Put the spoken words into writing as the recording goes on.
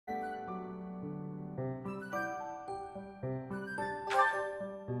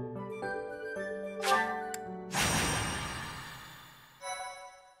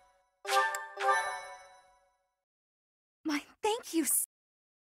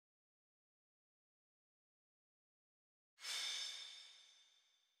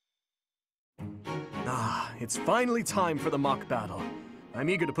it's finally time for the mock battle. I'm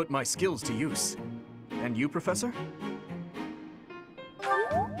eager to put my skills to use. And you, Professor?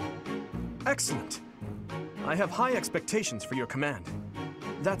 Excellent. I have high expectations for your command.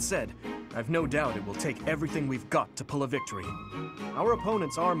 That said, I've no doubt it will take everything we've got to pull a victory. Our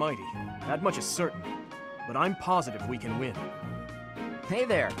opponents are mighty, that much is certain. But I'm positive we can win. Hey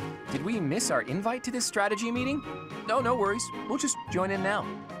there, did we miss our invite to this strategy meeting? No worries, we'll just join in now.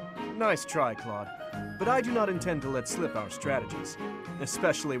 Nice try, Claude. But I do not intend to let slip our strategies,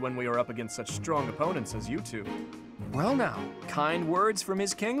 especially when we are up against such strong opponents as you two. Well now, kind words from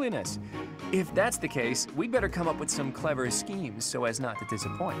His Kingliness. If that's the case, we'd better come up with some clever schemes so as not to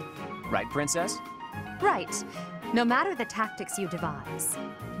disappoint. Right, Princess? Right. No matter the tactics you devise,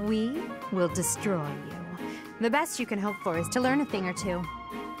 we will destroy you. The best you can hope for is to learn a thing or two.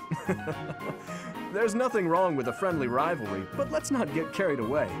 There's nothing wrong with a friendly rivalry, but let's not get carried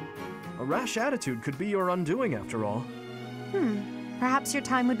away. A rash attitude could be your undoing after all. Perhaps your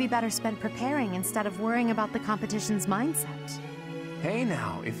time would be better spent preparing instead of worrying about the competition's mindset. Hey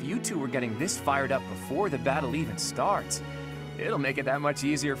now, if you two were getting this fired up before the battle even starts, it'll make it that much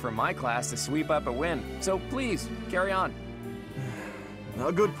easier for my class to sweep up a win. So please, carry on.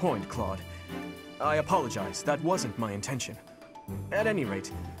 A good point, Claude. I apologize, that wasn't my intention. At any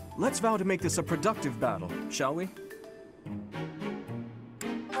rate, let's vow to make this a productive battle, shall we?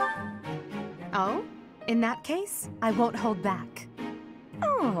 Oh? In that case, I won't hold back.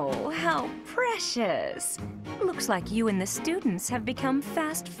 Oh, how precious. Looks like you and the students have become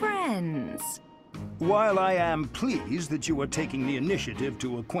fast friends. While I am pleased that you are taking the initiative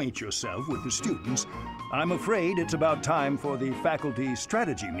to acquaint yourself with the students, I'm afraid it's about time for the faculty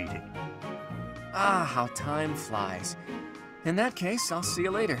strategy meeting. Ah, how time flies. In that case, I'll see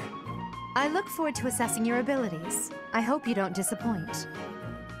you later. I look forward to assessing your abilities. I hope you don't disappoint.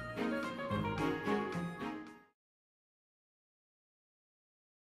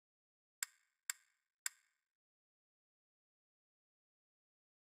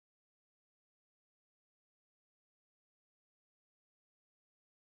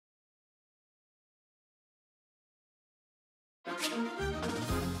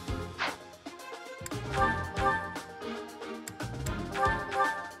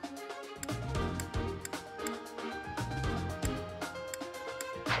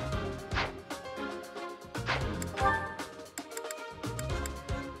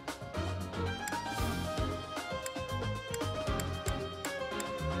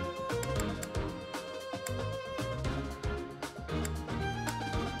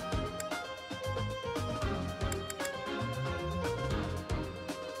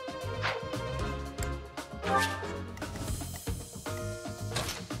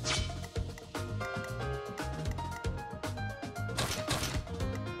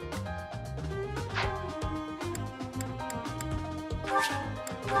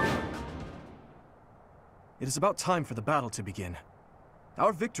 It is about time for the battle to begin.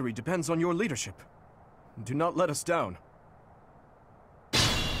 Our victory depends on your leadership. Do not let us down.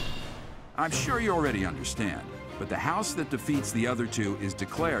 I'm sure you already understand, but the house that defeats the other two is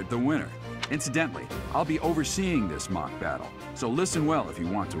declared the winner. Incidentally, I'll be overseeing this mock battle, so listen well if you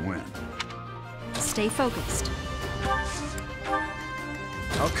want to win. Stay focused.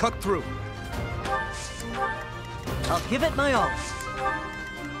 I'll cut through. I'll give it my all.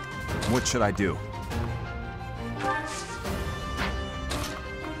 What should I do?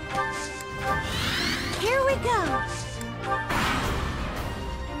 Here we go!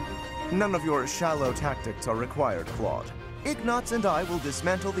 None of your shallow tactics are required, Claude. Ignatz and I will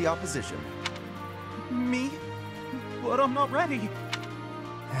dismantle the opposition. Me? But I'm not ready.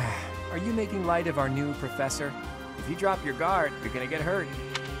 Are you making light of our new professor? If you drop your guard, you're gonna get hurt.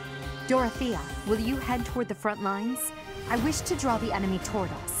 Dorothea, will you head toward the front lines? I wish to draw the enemy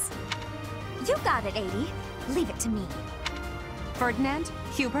toward us. You got it, 80. Leave it to me. Ferdinand,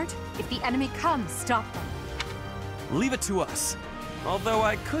 Hubert, if the enemy comes, stop them. Leave it to us. Although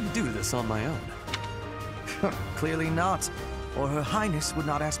I could do this on my own. Clearly not, or Her Highness would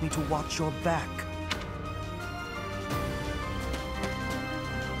not ask me to watch your back.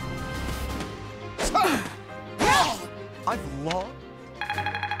 I've lost.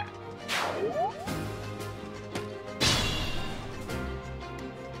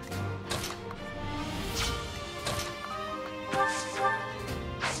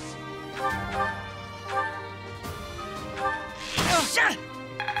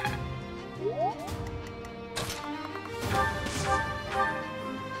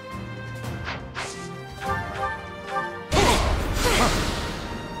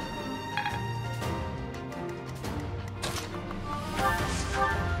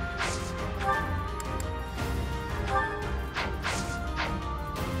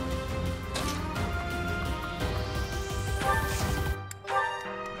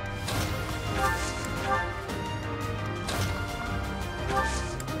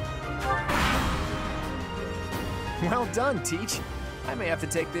 Well done, Teach. I may have to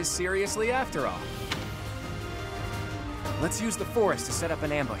take this seriously after all. Let's use the forest to set up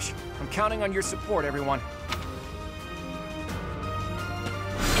an ambush. I'm counting on your support, everyone.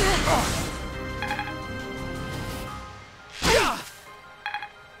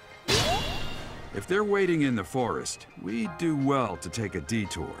 If they're waiting in the forest, we do well to take a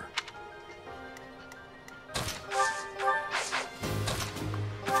detour.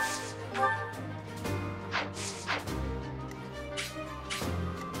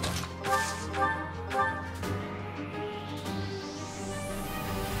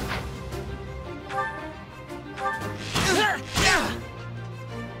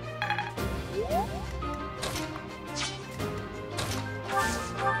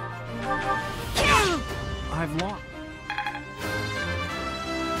 I've lost.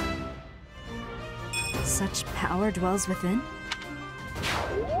 Such power dwells within?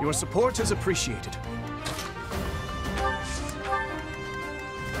 Your support is appreciated.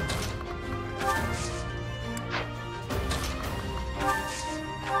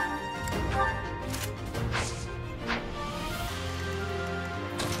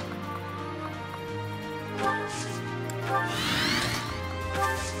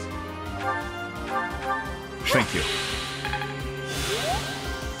 Thank you.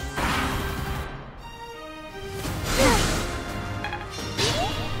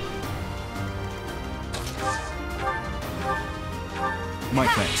 My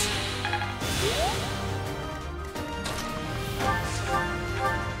thanks.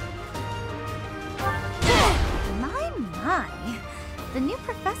 My. The new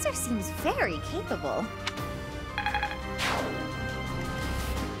professor seems very capable.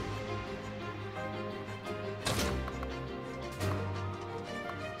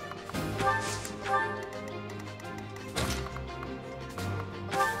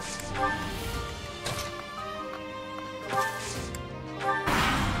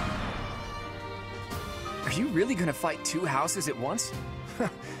 Are you really gonna fight two houses at once?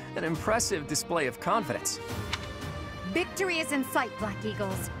 An impressive display of confidence. Victory is in sight, Black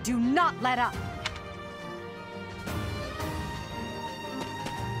Eagles. Do not let up.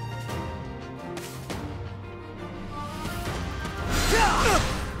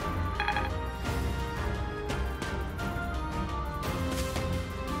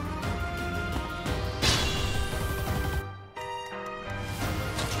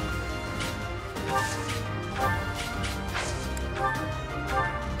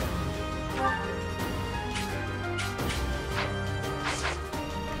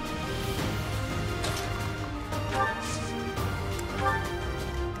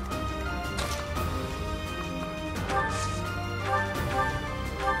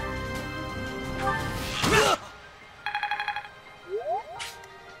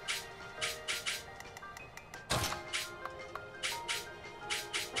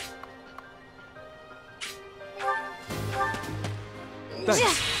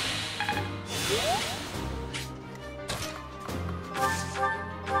 Thanks.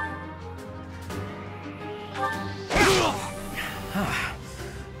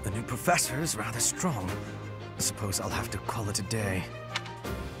 The new professor is rather strong. I suppose I'll have to call it a day.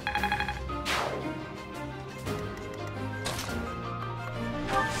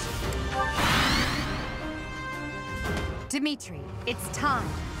 Dimitri, it's time.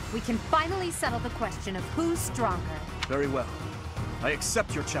 We can finally settle the question of who's stronger. Very well. I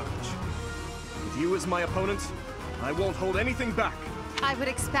accept your challenge. With you as my opponent, I won't hold anything back. I would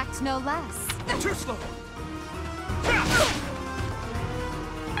expect no less. Too slow!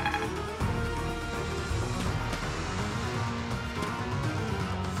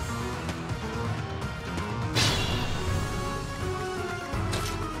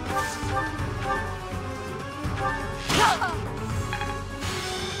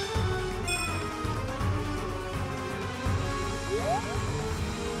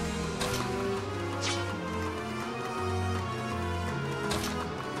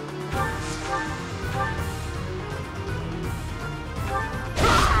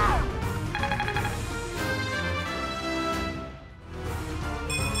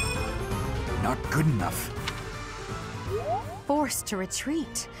 Not good enough. Forced to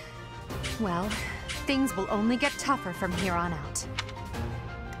retreat. Well, things will only get tougher from here on out.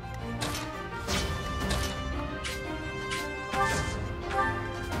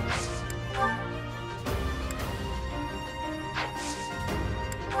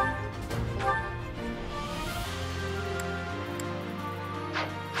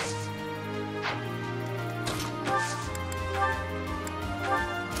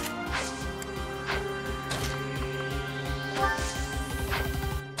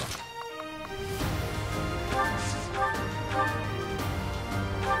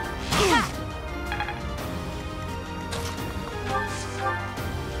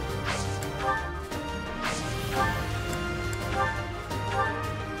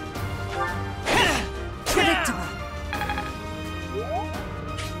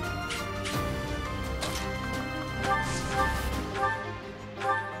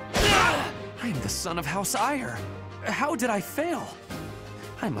 the son of House Ire. How did I fail?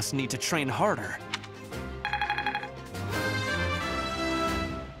 I must need to train harder.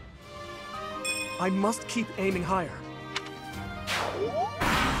 I must keep aiming higher.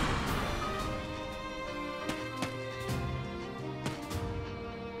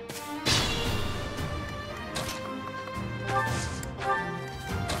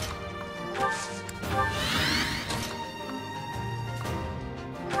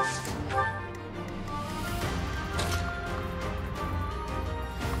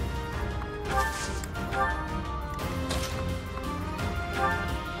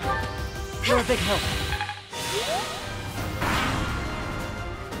 You're a big help.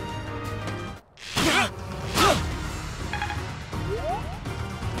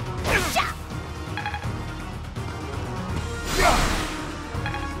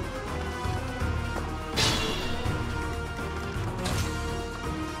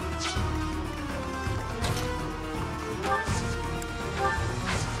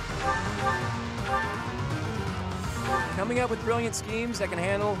 Coming up with brilliant schemes I can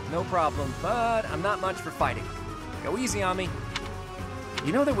handle, no problem, but I'm not much for fighting. Go easy on me.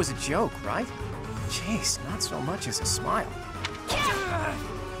 You know there was a joke, right? Jeez, not so much as a smile.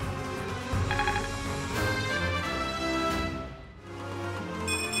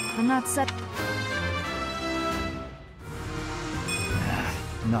 I'm not set.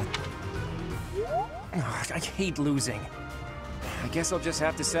 Not. I hate losing. I guess I'll just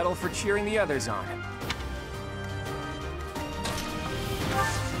have to settle for cheering the others on.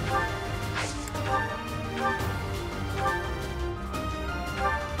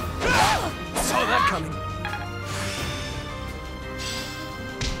 Saw that coming.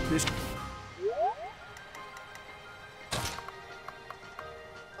 This.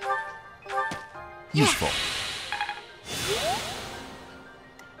 Useful.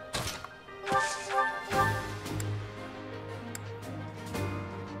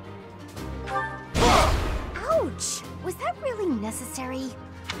 Ouch! Was that really necessary?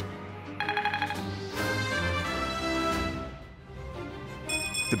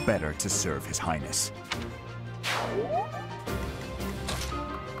 The better to serve His Highness.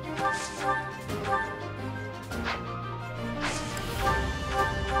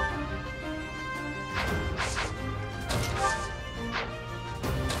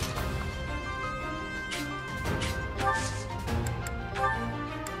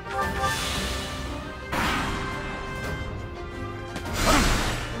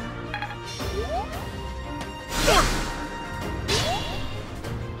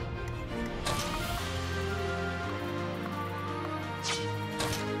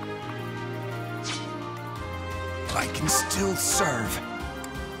 I can still serve.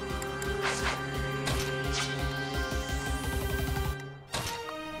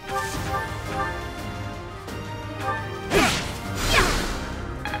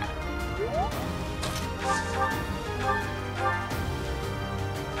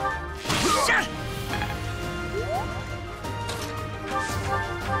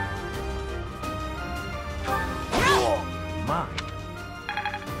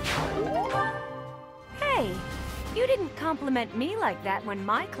 Hey, you didn't compliment me like that when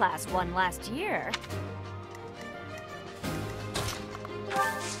my class won last year.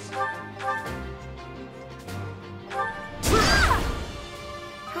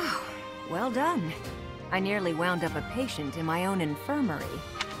 Well done. I nearly wound up a patient in my own infirmary.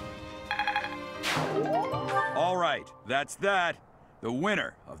 All right, that's that. The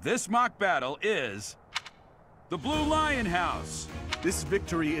winner of this mock battle is the Blue Lion House. This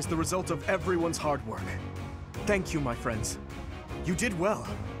victory is the result of everyone's hard work. Thank you, my friends. You did well.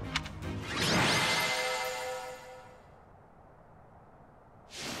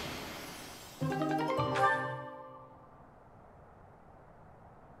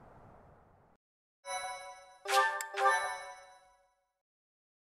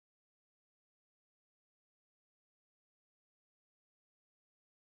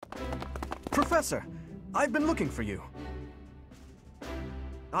 Professor, I've been looking for you.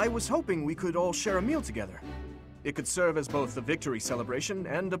 I was hoping we could all share a meal together. It could serve as both a victory celebration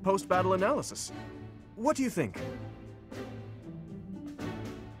and a post-battle analysis. What do you think?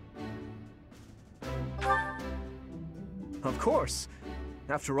 Of course.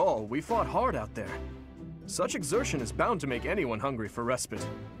 After all, we fought hard out there. Such exertion is bound to make anyone hungry for respite.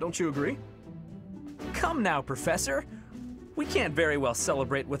 Don't you agree? Come now, Professor. We can't very well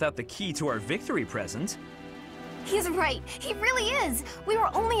celebrate without the key to our victory present. He's right. He really is. We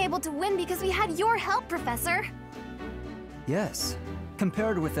were only able to win because we had your help, Professor. Yes.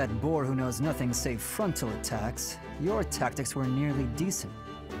 Compared with that boar who knows nothing save frontal attacks, your tactics were nearly decent.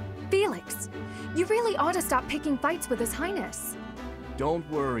 Felix, you really ought to stop picking fights with His Highness. Don't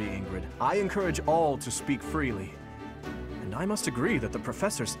worry, Ingrid. I encourage all to speak freely. And I must agree that the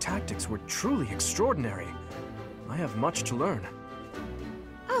professor's tactics were truly extraordinary. I have much to learn.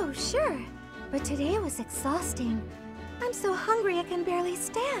 Oh, sure. But today was exhausting. I'm so hungry I can barely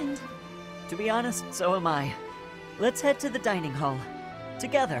stand. To be honest, so am I. Let's head to the dining hall.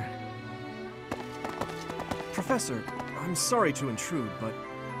 Together. Professor, I'm sorry to intrude, but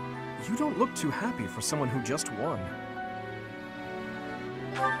you don't look too happy for someone who just won.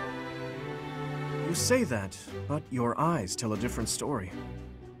 You say that, but your eyes tell a different story.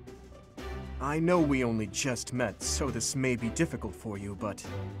 I know we only just met, so this may be difficult for you, but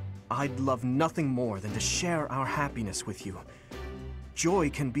I'd love nothing more than to share our happiness with you. Joy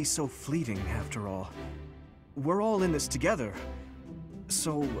can be so fleeting, after all. We're all in this together,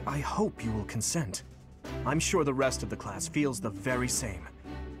 so I hope you will consent. I'm sure the rest of the class feels the very same.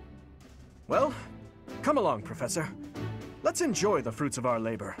 Well, come along, Professor. Let's enjoy the fruits of our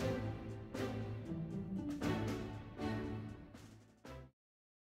labor.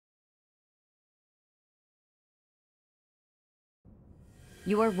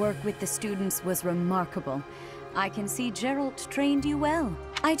 Your work with the students was remarkable. I can see Geralt trained you well.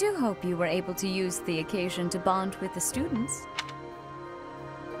 I do hope you were able to use the occasion to bond with the students.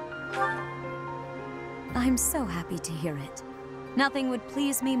 I'm so happy to hear it. Nothing would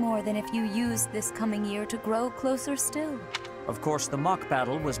please me more than if you used this coming year to grow closer still. Of course, the mock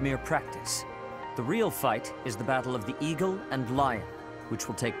battle was mere practice. The real fight is the battle of the Eagle and Lion, which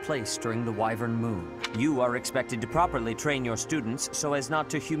will take place during the Wyvern Moon. You are expected to properly train your students so as not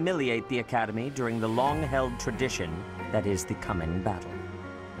to humiliate the Academy during the long-held tradition that is the coming battle.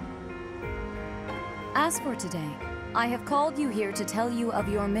 As for today, I have called you here to tell you of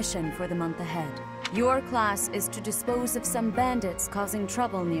your mission for the month ahead. Your class is to dispose of some bandits causing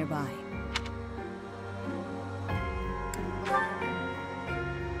trouble nearby.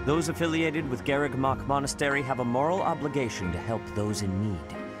 Those affiliated with Garreg Mach Monastery have a moral obligation to help those in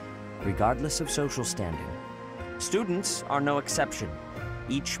need, regardless of social standing. Students are no exception.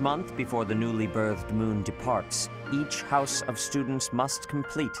 Each month before the newly birthed moon departs, each house of students must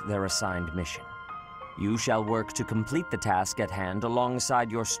complete their assigned mission. You shall work to complete the task at hand alongside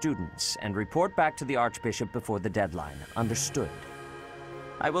your students and report back to the Archbishop before the deadline. Understood?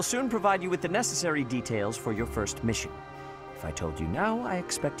 I will soon provide you with the necessary details for your first mission. If I told you now, I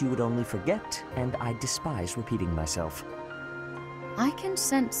expect you would only forget, and I despise repeating myself. I can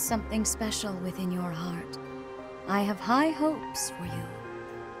sense something special within your heart. I have high hopes for you.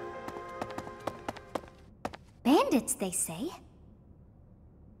 Bandits, they say.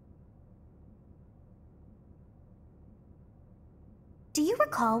 Do you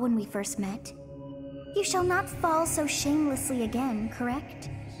recall when we first met? You shall not fall so shamelessly again, correct?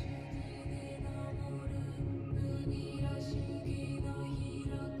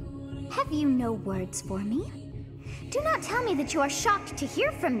 Have you no words for me? Do not tell me that you are shocked to hear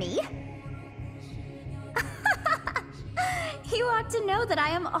from me. You ought to know that I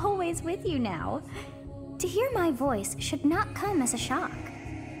am always with you now. To hear my voice should not come as a shock.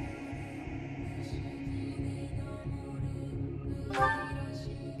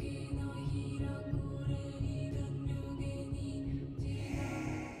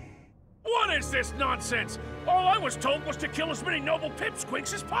 What is this nonsense? All I was told was to kill as many noble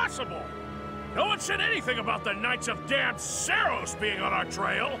pipsqueaks as possible. No one said anything about the Knights of Damned Saros being on our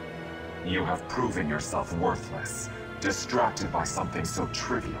trail. You have proven yourself worthless, distracted by something so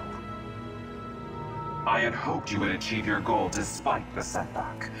trivial. I had hoped you would achieve your goal despite the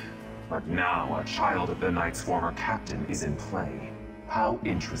setback. But now a child of the Knight's former captain is in play. How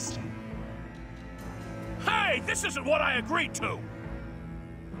interesting. Hey, this isn't what I agreed to!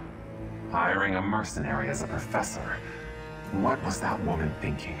 Hiring a mercenary as a professor. What was that woman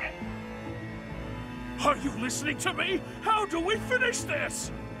thinking? Are you listening to me? How do we finish this?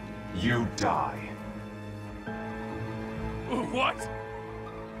 You die. What?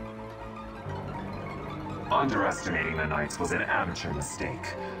 Underestimating the Knights was an amateur mistake.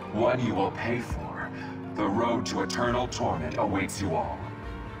 One you will pay for. The road to eternal torment awaits you all.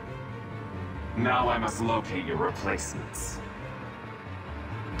 Now I must locate your replacements.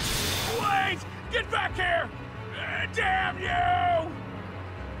 Wait! Get back here! Damn you!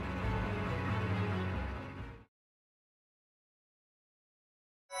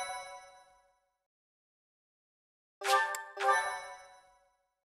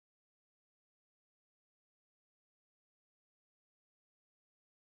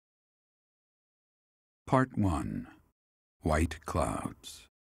 Part 1. White Clouds.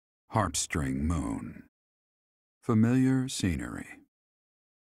 Heartstring Moon. Familiar scenery.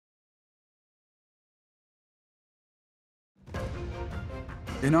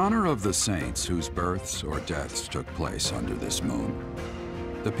 In honor of the saints whose births or deaths took place under this moon,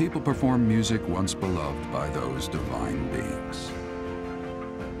 the people perform music once beloved by those divine beings.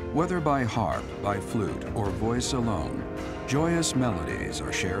 Whether by harp, by flute, or voice alone, joyous melodies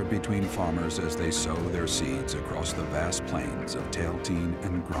are shared between farmers as they sow their seeds across the vast plains of Tailteen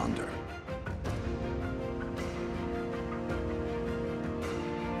and Gronder.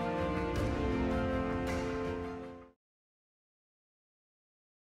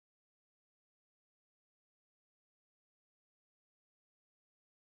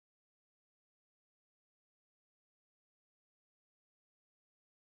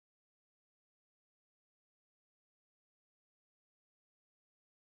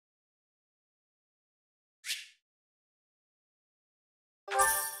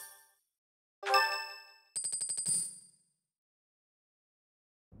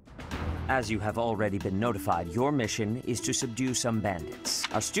 As you have already been notified, your mission is to subdue some bandits.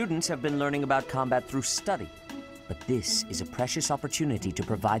 Our students have been learning about combat through study, but this is a precious opportunity to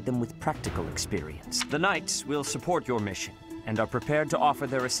provide them with practical experience. The Knights will support your mission, and are prepared to offer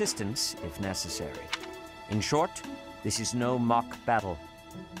their assistance if necessary. In short, this is no mock battle.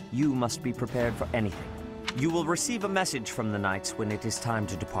 You must be prepared for anything. You will receive a message from the Knights when it is time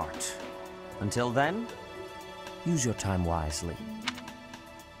to depart. Until then, use your time wisely.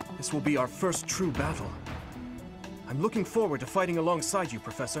 This will be our first true battle. I'm looking forward to fighting alongside you,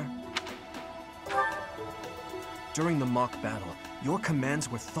 Professor. During the mock battle, your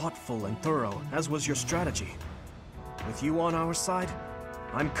commands were thoughtful and thorough, as was your strategy. With you on our side,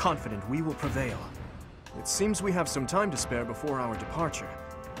 I'm confident we will prevail. It seems we have some time to spare before our departure.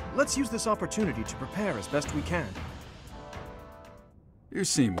 Let's use this opportunity to prepare as best we can. You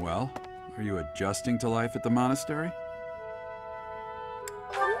seem well. Are you adjusting to life at the monastery?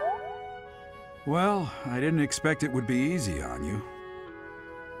 Well, I didn't expect it would be easy on you.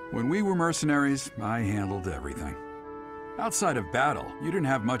 When we were mercenaries, I handled everything. Outside of battle, you didn't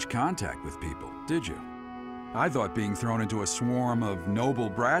have much contact with people, did you? I thought being thrown into a swarm of noble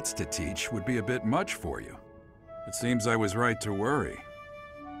brats to teach would be a bit much for you. It seems I was right to worry.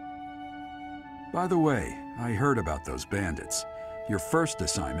 By the way, I heard about those bandits. Your first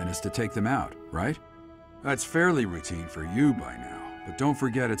assignment is to take them out, right? That's fairly routine for you by now. But don't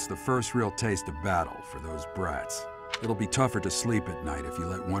forget it's the first real taste of battle for those brats. It'll be tougher to sleep at night if you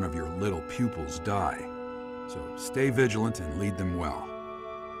let one of your little pupils die. So stay vigilant and lead them well.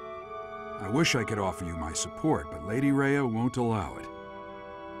 I wish I could offer you my support, but Lady Rhea won't allow it.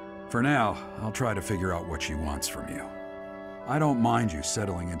 For now, I'll try to figure out what she wants from you. I don't mind you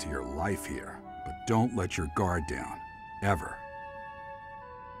settling into your life here, but don't let your guard down, ever.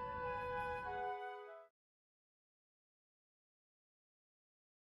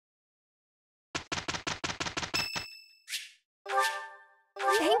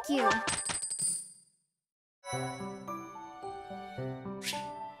 Thank you.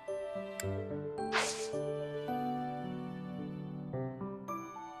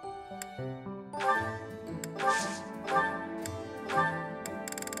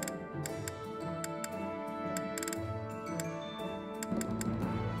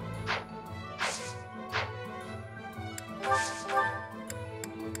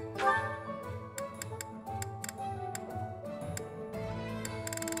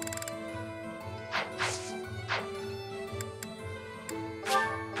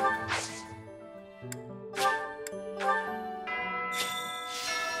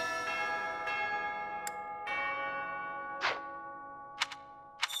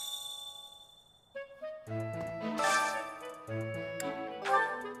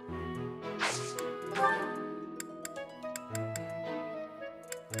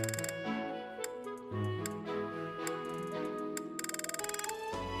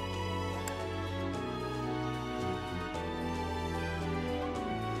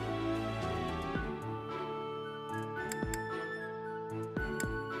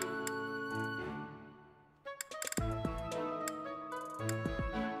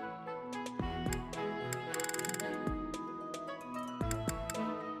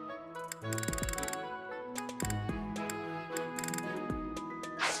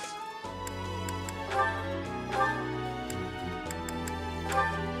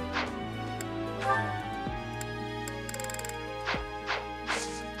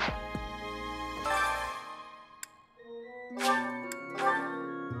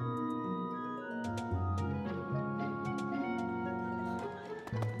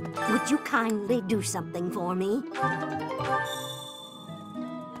 Would you kindly do something for me?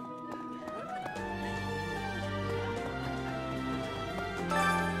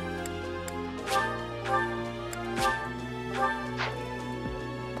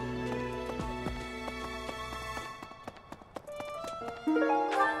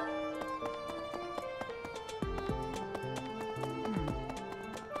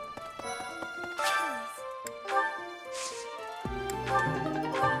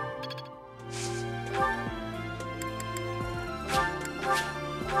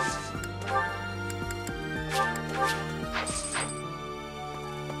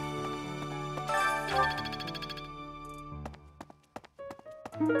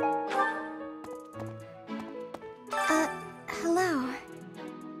 Hello.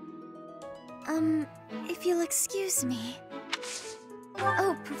 If you'll excuse me.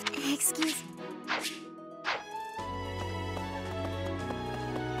 Oh, excuse...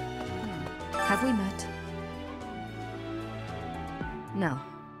 Have we met? No.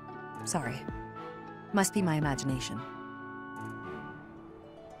 Sorry. Must be my imagination.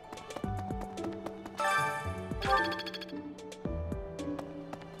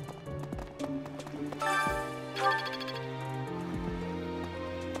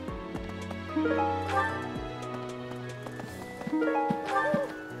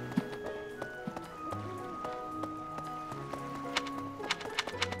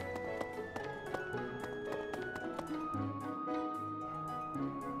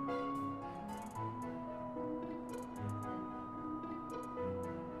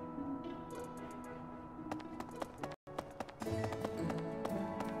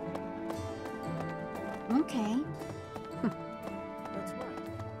 Okay. That's right.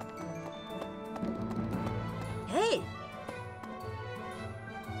 Hey!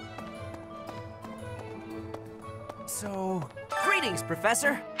 So, greetings,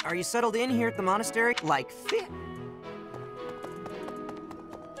 Professor. Are you settled in here at the monastery? Like fit?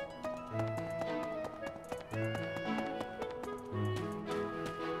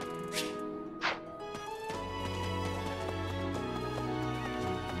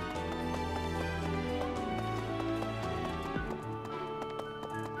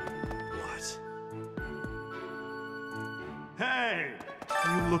 Hey!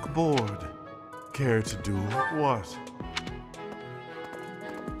 You look bored. Care to duel? What?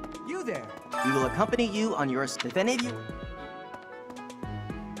 You there! We will accompany you on your... If any of you...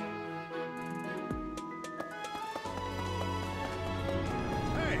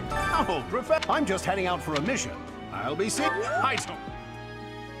 Hey! Oh, Professor! I'm just heading out for a mission. I'll be seeing... I don't...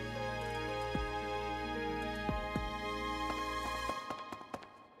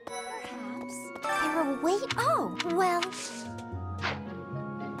 There were oh, well...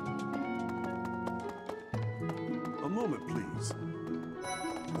 A moment, please.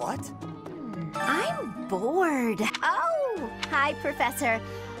 What? I'm bored. Oh, hi, Professor.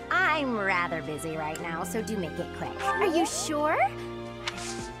 I'm rather busy right now, so do make it quick. Are you sure?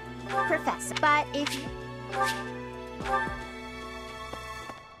 Professor, but if you...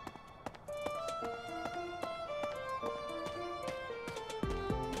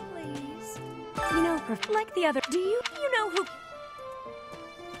 Please. You know, like the other... Do you know who...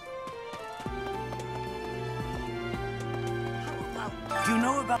 Do you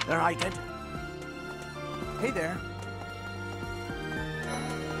know about... There, I did. Hey there.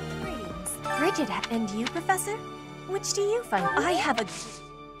 Greetings. Bridget, and you, Professor? Which do you find? I have a...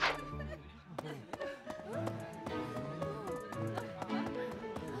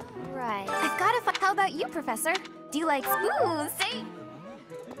 Right. I've got to... How about you, Professor? Do you like smooth? Say...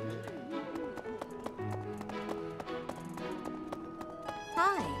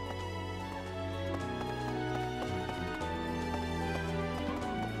 Hi.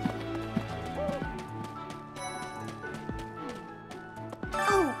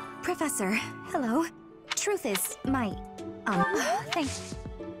 Oh, Professor. Hello. Truth is, thanks.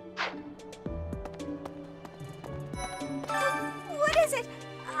 What is it?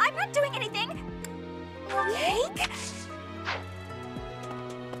 I'm not doing anything. Cake?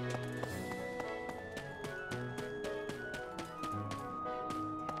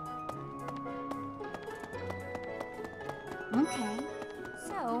 Okay.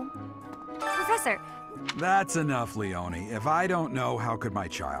 So... Professor, That's enough, Leone. If I don't know, how could my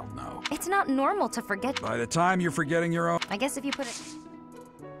child know? it's not normal to forget... By the time you're forgetting your own... I guess if you put it...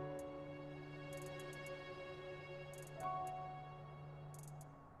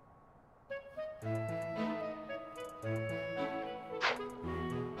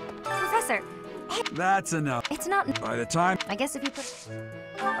 Professor, That's enough. it's not... By the time... I guess if you put...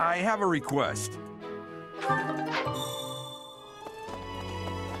 I have a request.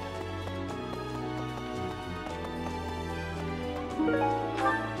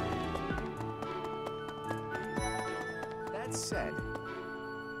 That said,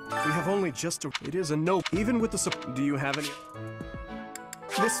 we have only just a... It is a no... Even with the... Do you have any...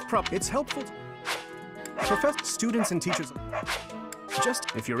 This prop... It's helpful... Professor, students and teachers... Just,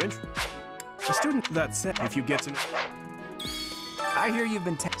 if you're interested... A student... That said, if you get to... I hear you've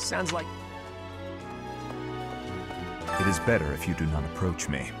been... Sounds like... It is better if you do not approach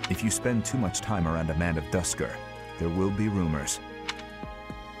me. If you spend too much time around a man of Dusker, there will be rumors.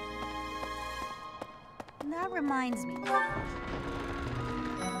 That reminds me.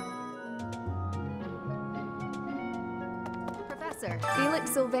 Professor, professor.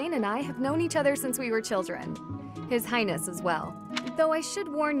 Felix Sylvain and I have known each other since we were children. His Highness as well. Though I should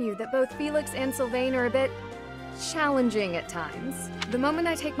warn you that both Felix and Sylvain are a bit challenging at times. The moment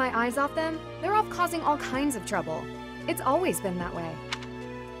I take my eyes off them, they're off causing all kinds of trouble. It's always been that way.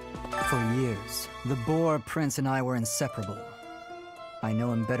 For years, the Boar Prince and I were inseparable. I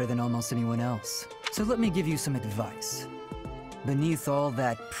know him better than almost anyone else. So let me give you some advice. Beneath all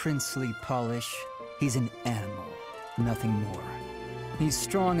that princely polish, he's an animal, nothing more. He's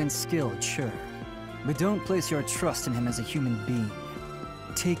strong and skilled, sure. But don't place your trust in him as a human being.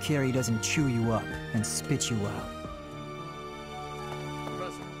 Take care he doesn't chew you up and spit you out.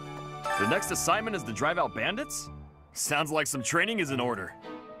 Professor, the next assignment is to drive out bandits? Sounds like some training is in order.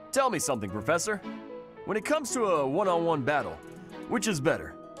 Tell me something, Professor. When it comes to a one-on-one battle, which is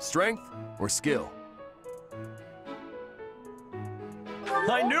better, strength or skill?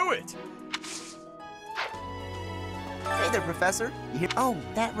 I knew it! Hey there, Professor. You hear? Oh,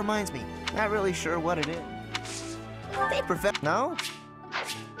 that reminds me. Not really sure what it is. Hey, Professor. No?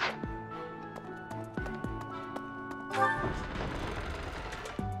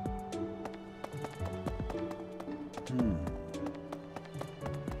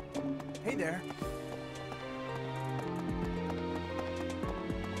 Hey there.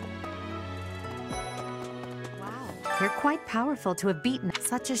 You're quite powerful to have beaten.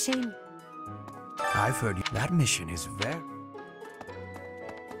 Such a shame. I've heard you. That mission is very...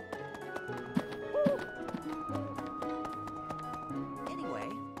 Anyway...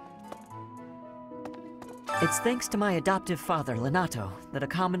 It's thanks to my adoptive father, Lenato, that a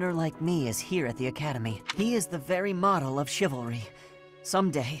commoner like me is here at the Academy. He is the very model of chivalry.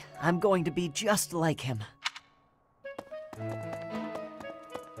 Someday, I'm going to be just like him.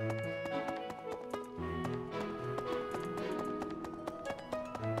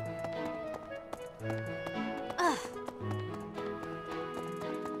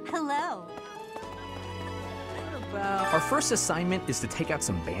 Hello. Our first assignment is to take out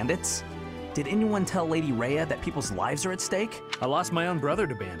some bandits. Did anyone tell Lady Rhea that people's lives are at stake? I lost my own brother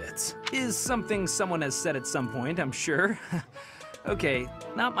to bandits. Is something someone has said at some point, I'm sure. Okay,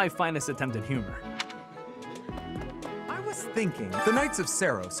 not my finest attempt at humor. I was thinking, the Knights of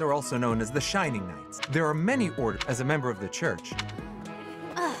Saros are also known as the Shining Knights. There are many orders as a member of the church.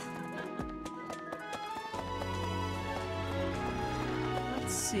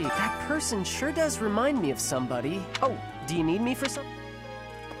 Let's see, that person sure does remind me of somebody. Oh, do you need me for something?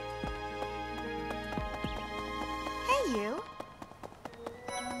 Hey, you.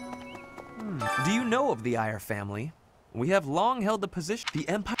 Do you know of the Eyre family? We have long held the position. The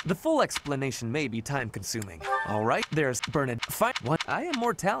Empire. The full explanation may be time-consuming. All right, there's Bernard. Fine. What? I am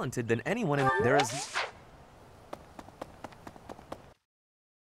more talented than anyone in. There is.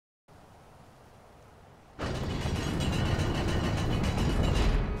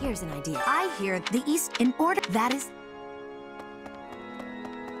 Here's an idea. I hear the East in order. That is...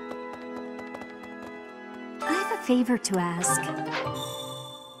 I have a favor to ask.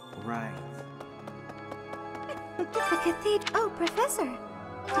 Right. The cathedral. Oh, Professor.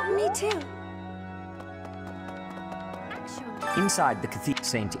 Me too. Actually. Inside the cathedral,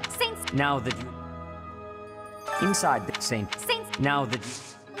 Saint. Saints. Now that you... Inside the Saint. Saints. Now that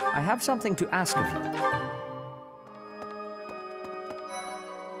you... I have something to ask of you.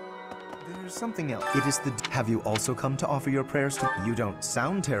 There's something else. It is the... Have you also come to offer your prayers to... You don't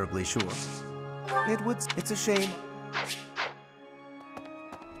sound terribly sure. It would... It's a shame.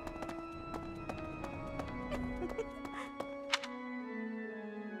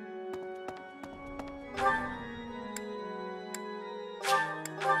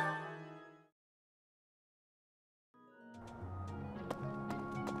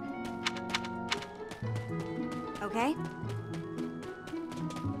 Okay?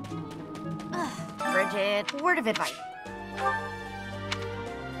 Bridget, word of advice.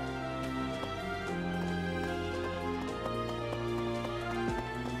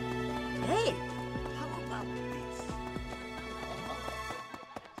 Hey, how about this?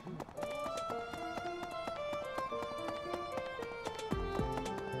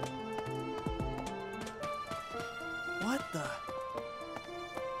 What the?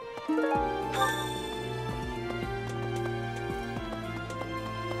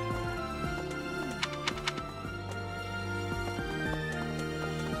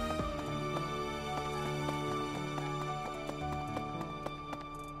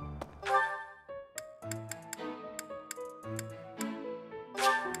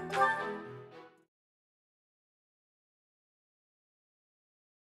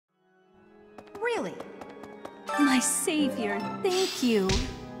 Really? My savior, thank you.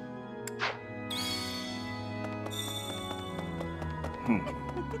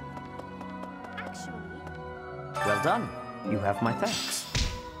 Well done. You have my thanks.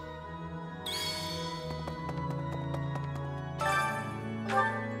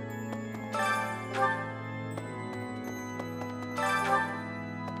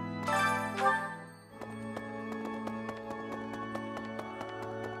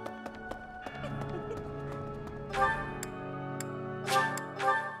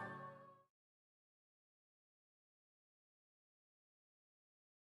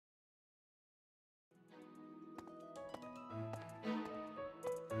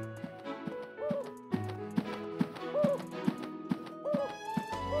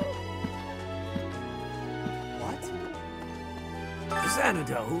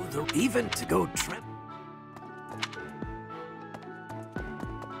 Xanadu, the even to go trip.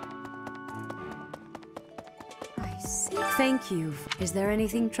 I see. Thank you. Is there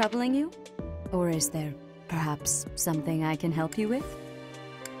anything troubling you? Or is there perhaps something I can help you with?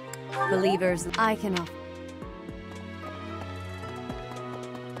 Believers, I can offer.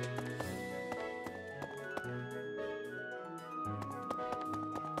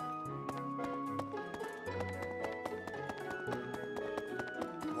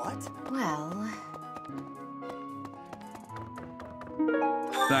 Well...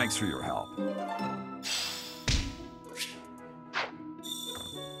 Thanks for your help.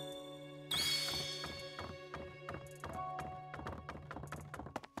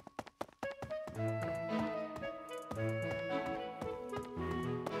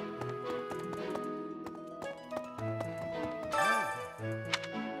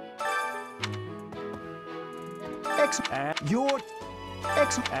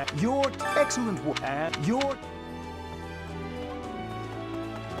 Excellent work.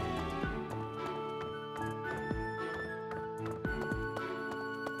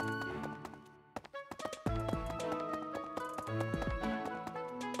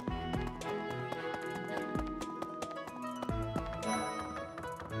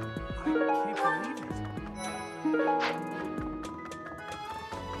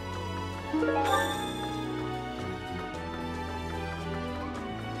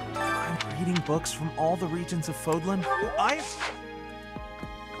 Reading books from all the regions of Fódlan?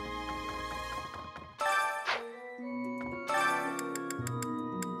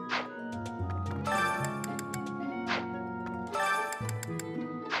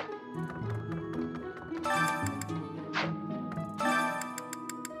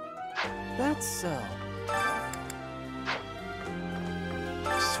 That's,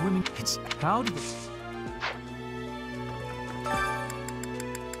 Swimming... It's... How did...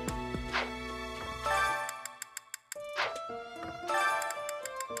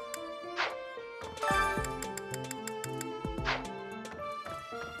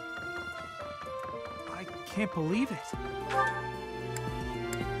 Can't believe it.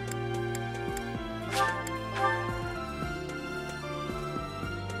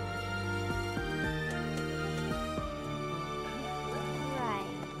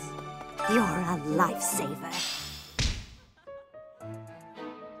 Right. You're a lifesaver.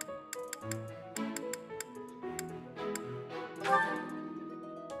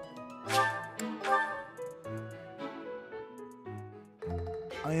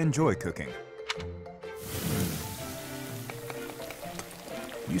 I enjoy cooking.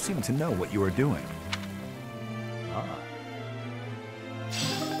 You seem to know what you are doing. Ah.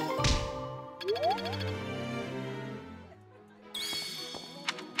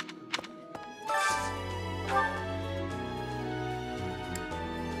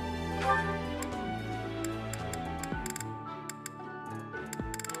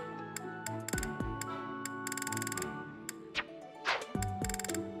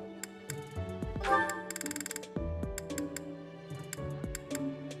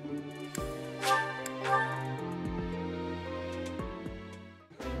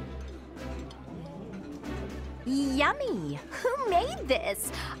 Yummy! Who made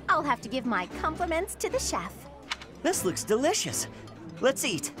this? I'll have to give my compliments to the chef. This looks delicious. Let's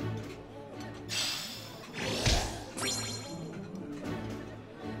eat.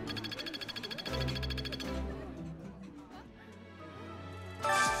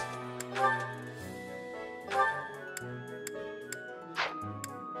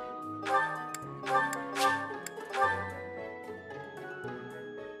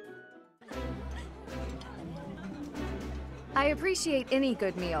 I appreciate any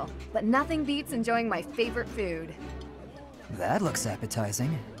good meal, but nothing beats enjoying my favorite food. That looks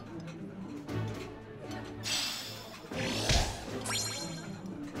appetizing.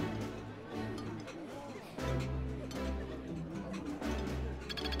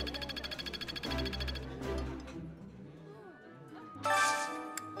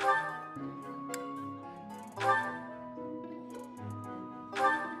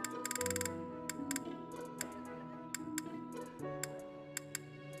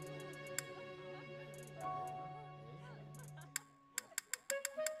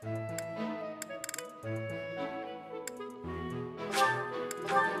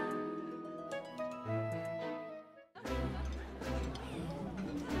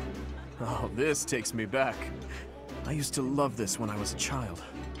 Oh, this takes me back. I used to love this when I was a child.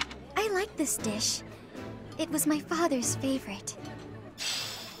 I like this dish. It was my father's favorite.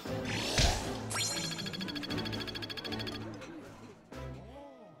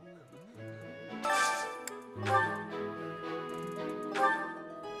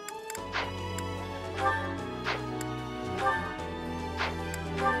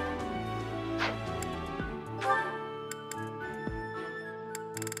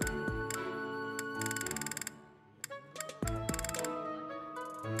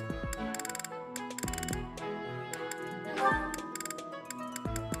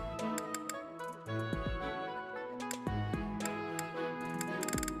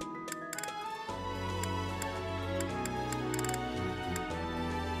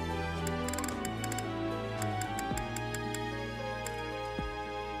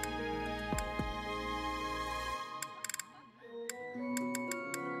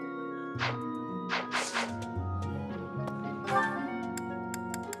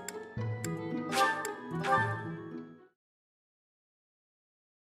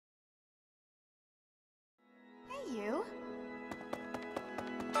 You?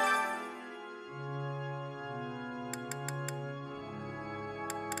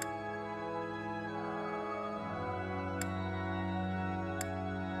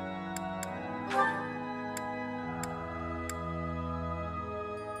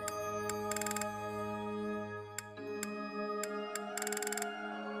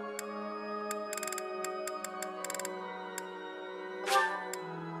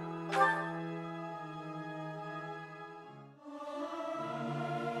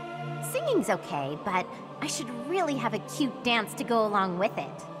 Singing's okay, but I should really have a cute dance to go along with it.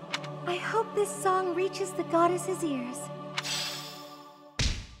 I hope this song reaches the goddess's ears.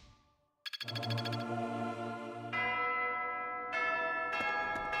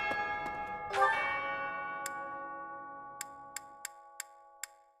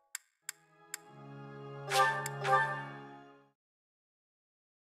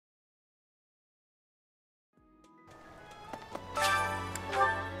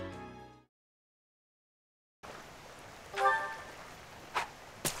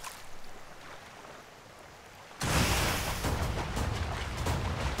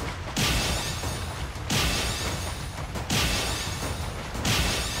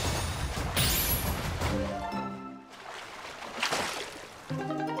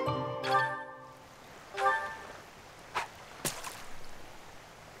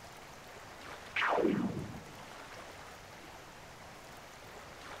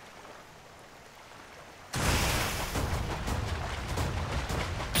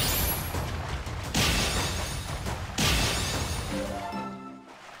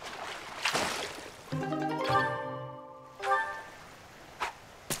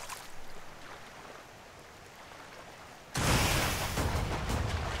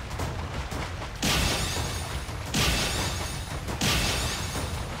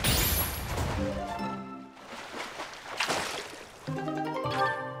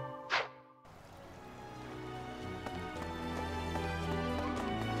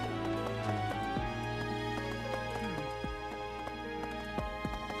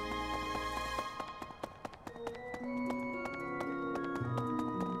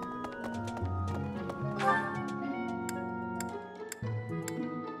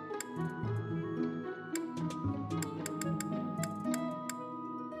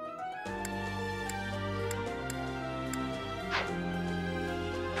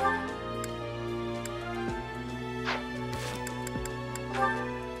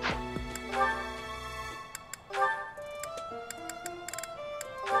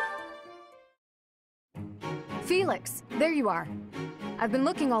 Felix, there you are. I've been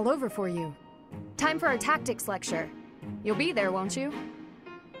looking all over for you. Time for our tactics lecture. You'll be there, won't you?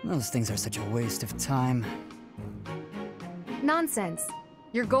 Those things are such a waste of time. Nonsense.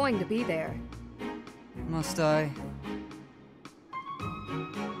 You're going to be there. Must I?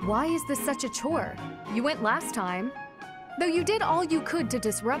 Why is this such a chore? You went last time. Though you did all you could to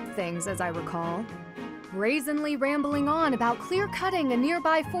disrupt things, as I recall. Brazenly rambling on about clear-cutting a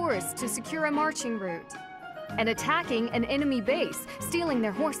nearby forest to secure a marching route. And attacking an enemy base, stealing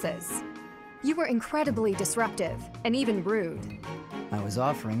their horses. You were incredibly disruptive, and even rude. I was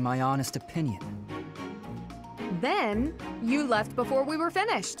offering my honest opinion. Then, you left before we were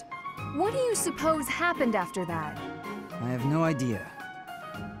finished. What do you suppose happened after that? I have no idea.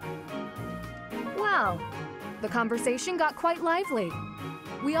 Well, the conversation got quite lively.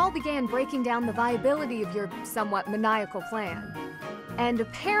 We all began breaking down the viability of your somewhat maniacal plan. And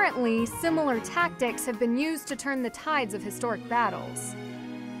apparently, similar tactics have been used to turn the tides of historic battles.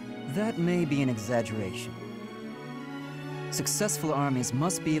 That may be an exaggeration. Successful armies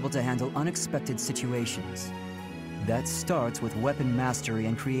must be able to handle unexpected situations. That starts with weapon mastery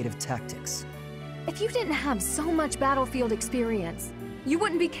and creative tactics. If you didn't have so much battlefield experience, you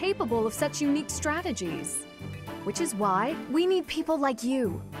wouldn't be capable of such unique strategies. Which is why we need people like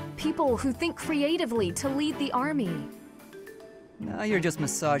you. People who think creatively to lead the army. Now you're just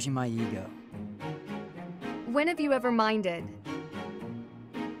massaging my ego. When have you ever minded?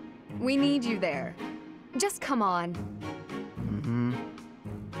 We need you there. Just come on. Mm-hmm.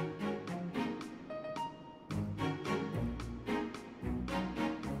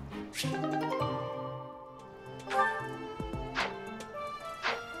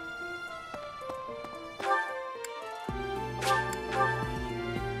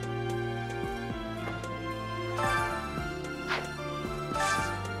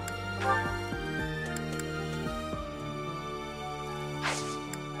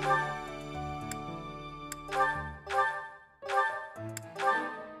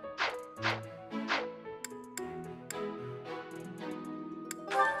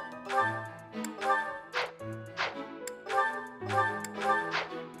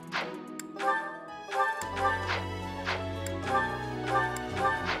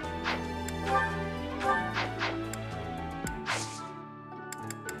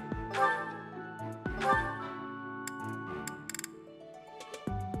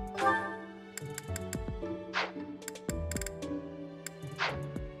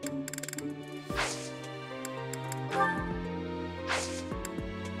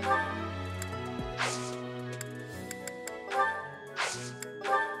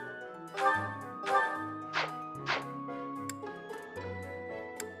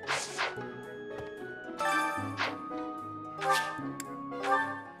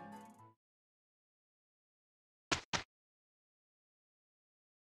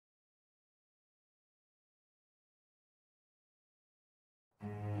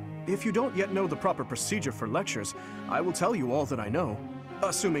 If you don't yet know the proper procedure for lectures, I will tell you all that I know.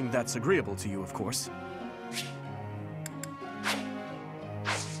 Assuming that's agreeable to you, of course.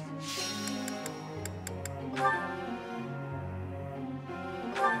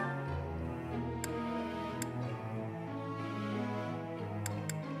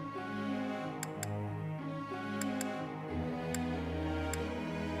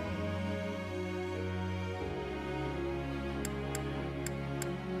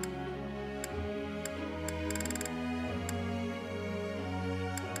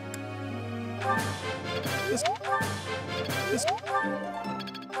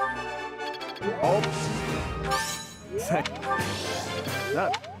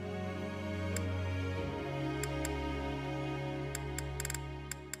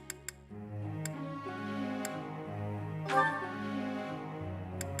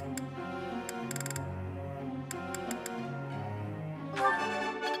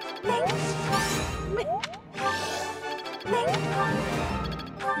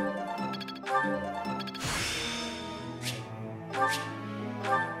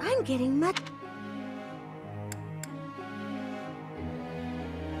 I'm getting much...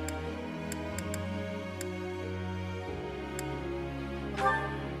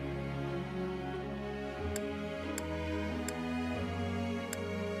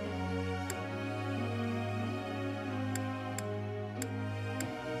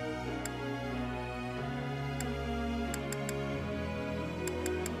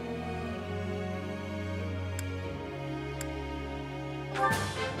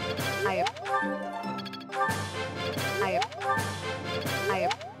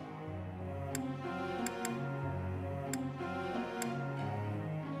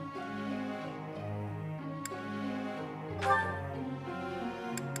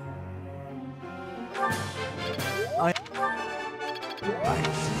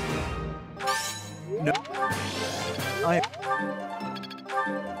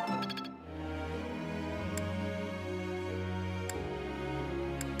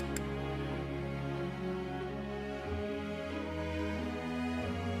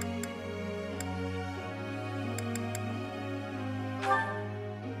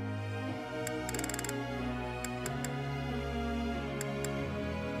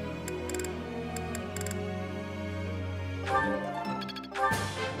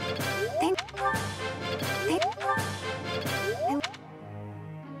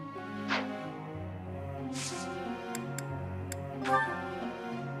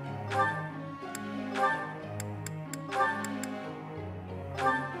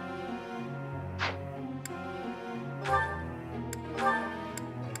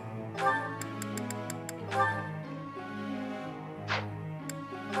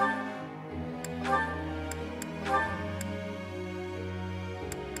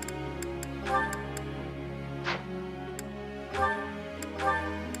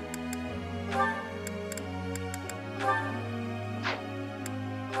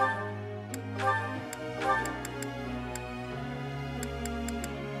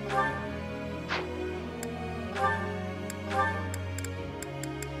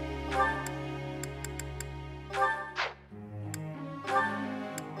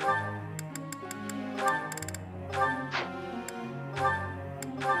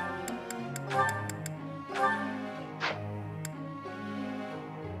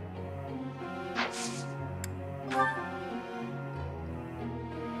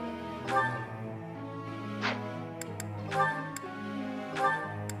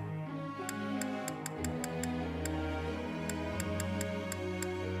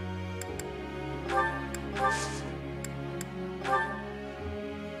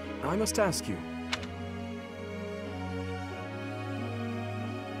 I must ask you.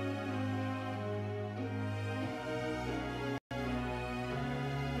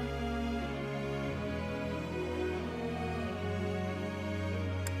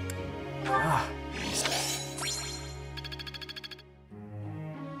 Ah.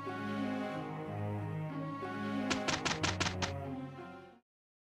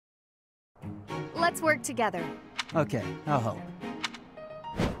 Let's work together. Okay, I'll help.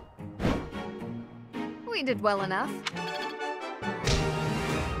 We did well enough.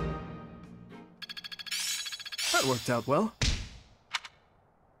 That worked out well.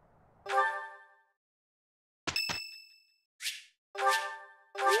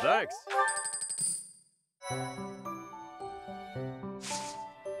 Thanks.